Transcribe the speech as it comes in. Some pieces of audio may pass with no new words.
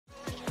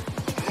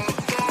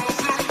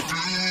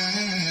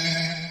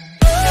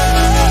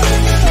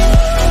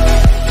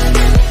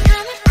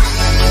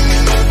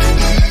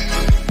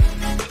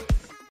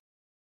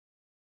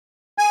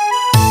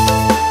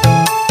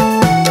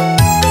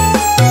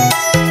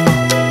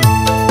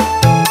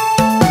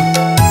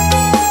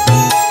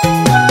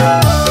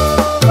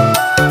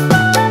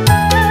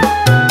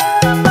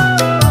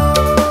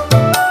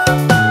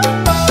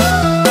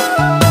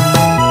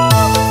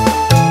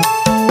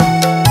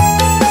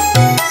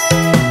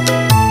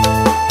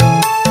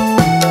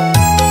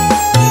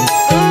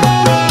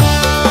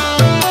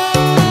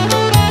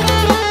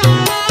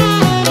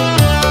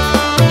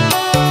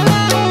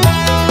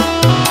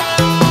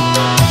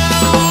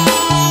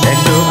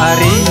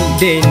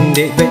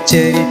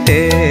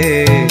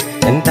beceritee,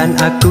 entan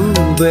aku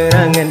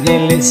berangan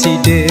eleq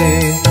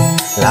sidee.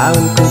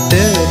 Launku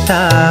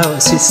TOAQ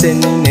si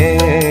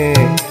seninee,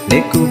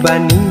 leku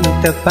bani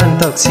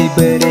tepantok si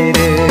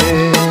berere.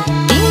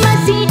 Timaq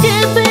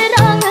sidee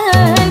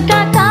berangan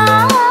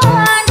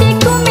kakak,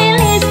 deku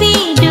mele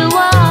sidee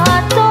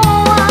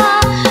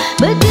watoa,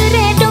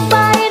 berere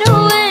dopai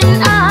ruen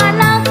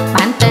anak,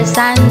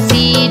 pantesan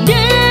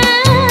sidee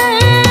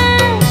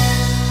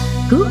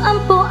ku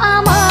empoh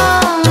amaq.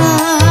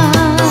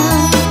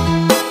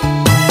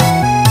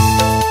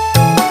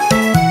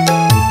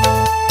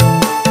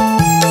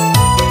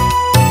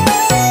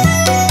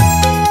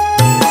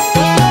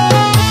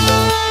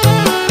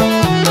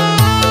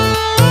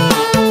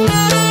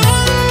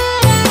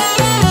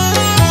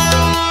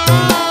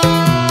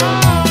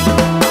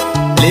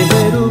 Le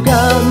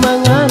berugaq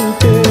mangan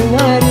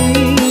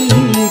tengari,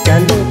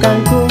 kandung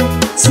kangkung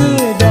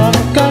sedap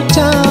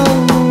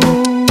kacang,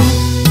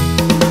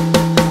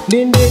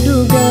 dendeq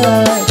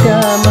juga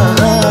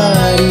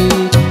kamari,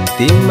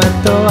 Timaqk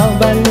Toaq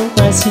Balungk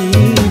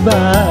masih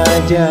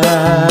bajang.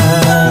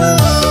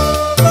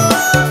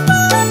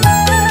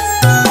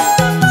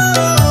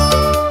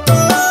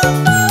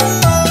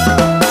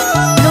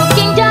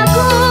 Loking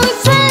jagung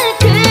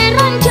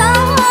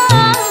sekeranjang,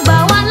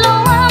 bawang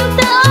loam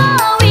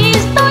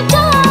teawis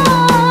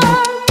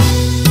tojang,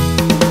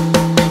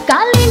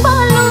 kali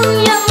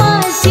balung yang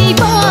masih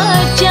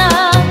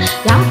bajang,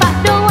 lampak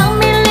doang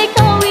milik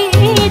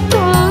kawin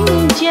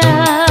tunjang.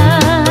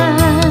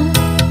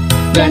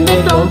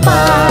 Dendeq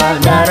dompat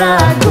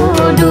darah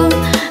kudung,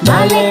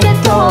 BALEG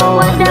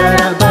TOAQ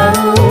darah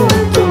bangun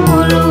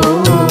tulung.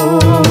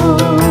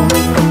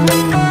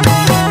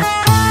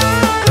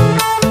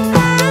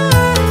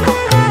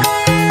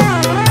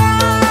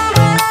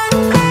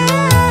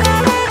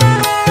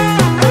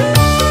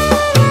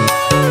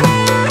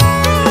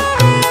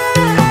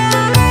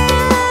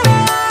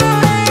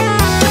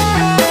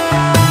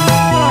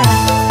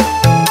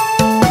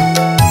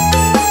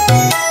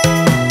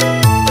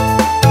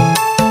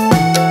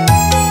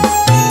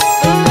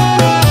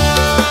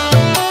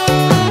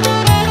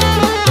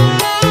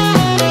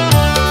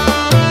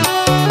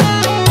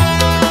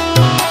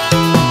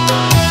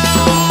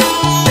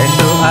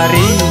 Tedoq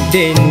ariq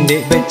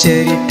dendeq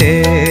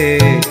beceritee,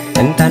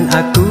 entan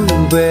aku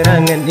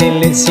berangan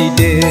eleq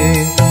sidee.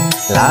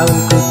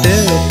 Launku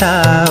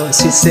TOAQ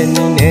si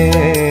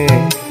seninee,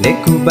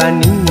 leku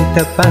bani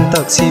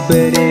tepantok si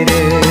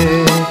berere.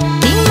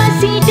 Timaq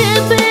sidee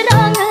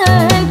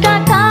berangan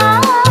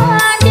kakak,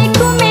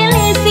 deku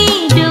mele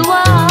sidee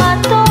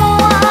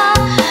watoa,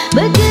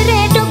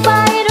 berere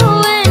dopai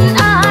ruen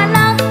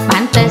anak,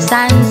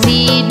 pantesan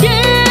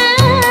sidee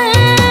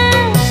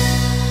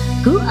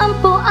ku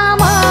empoh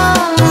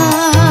amaq.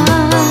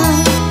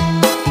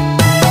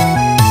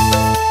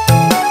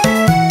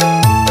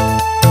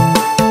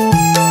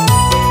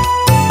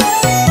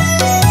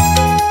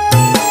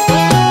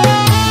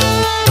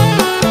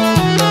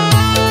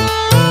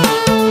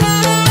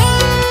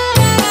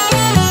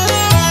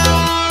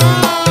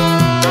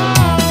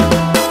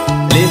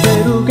 Le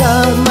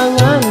berugaq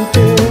mangan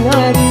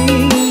tengari,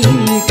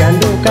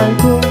 kandung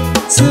kangkung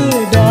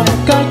sedap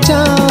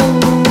kacang,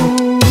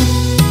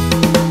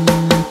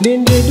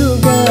 dendeq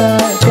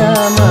juga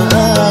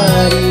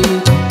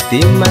kamari,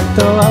 Timaqk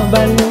Toaq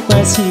Balungk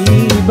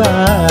masih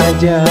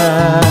bajang.